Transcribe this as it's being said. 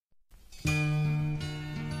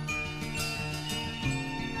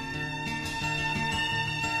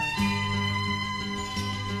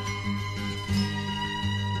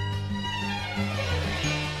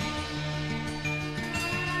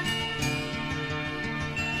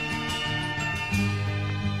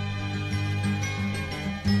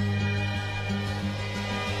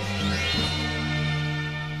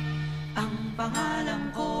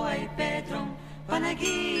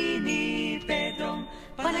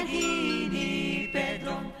Panaginip,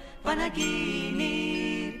 Pedrong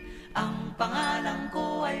Panaginip. Ang pangalan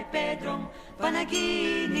ko ay Pedrong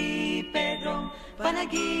Panaginip, Pedrong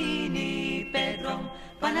Panaginip, Pedrong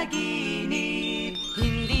Panaginip.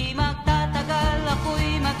 Hindi magtatagal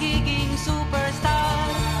ako'y magiging superstar,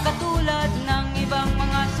 katulad ng ibang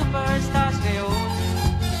mga superstars ngayon.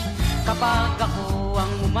 Kapag ako ang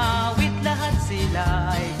umawit, lahat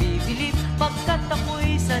sila ay bibilib, pagkat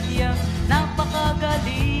ako'y sadyang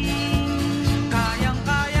napakagaling.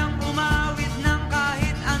 Kayang-kayang umawit ng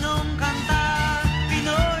kahit anong kanta,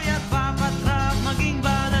 Pinoy at papatrap, maging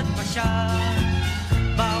balad pa siya.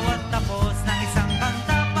 Bawat tapos ng isang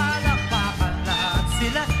kanta, palakpakan lahat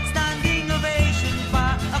sila, standing ovation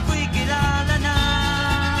pa, ako'y kilala na.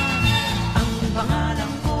 Ang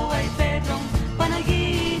pangalan ko ay Pedrong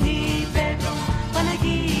Panaginip, Pedrong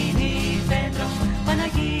Panaginip, Pedrong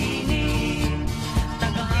Panaginip.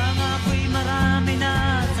 Tagahanga ko'y marami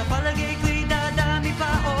na, sa palagay ko'y dadami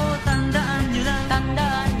pa. O tandaan nyo lang,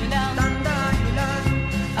 tandaan nyo lang, tandaan nyo lang.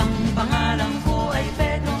 Ang pangalan ko ay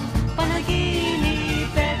Pedrong Panaginip,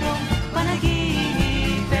 Pedrong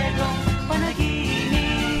Panaginip, Pedrong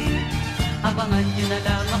Panaginip. Abangan nyo na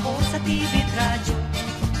lang ako sa TV at radyo,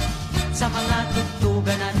 sa mga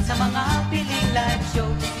tugtugan at sa mga piling live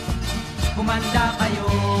show. Kumanda kayo,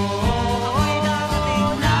 ako'y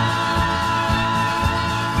darating na.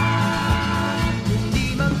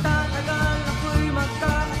 Hindi magtatagal, ako'y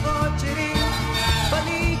magkakakotse rin.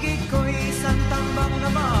 Paligid ko'y isang tambang na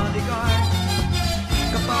bodyguard.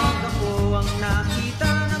 Kapag ako ang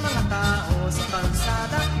nakita ng mga tao sa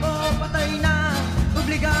kalsada, o patay na,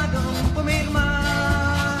 obligadong pumirma.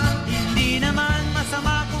 Hindi naman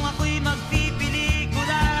masama kung ako'y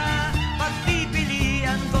magpipelikula,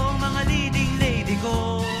 pagpipilian ko mga leading lady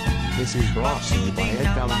ko. This is brought to you by Mag-shooting Ed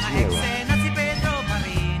ng mga Valenzuela. eksena, si Pedro pa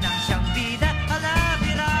rin ang siyang bida.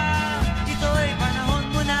 Halabira, ito'y panahon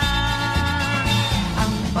mo na.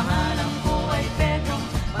 Ang pangalan ko ay Pedrong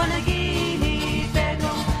Panaginip,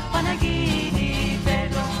 Pedrong Panaginip,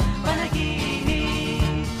 Pedrong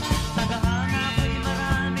Panaginip. Tagahanga ko'y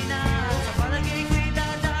marami na, sa palagay ko'y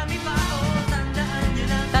dadami pa. O tandaan nyo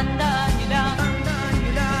lang, tandaan nyo lang, tandaan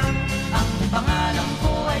nyo lang. Ang pangalan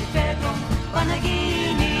ko ay Pedrong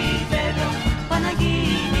Panaginip, Pedrong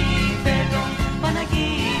Panaginip, Pedrong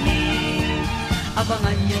Panaginip.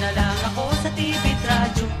 Abangan nyo na lang ako sa TV at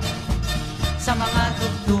radyo, sa mga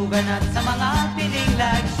tugtugan at sa mga piling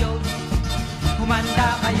live show.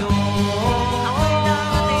 Humanda kayo.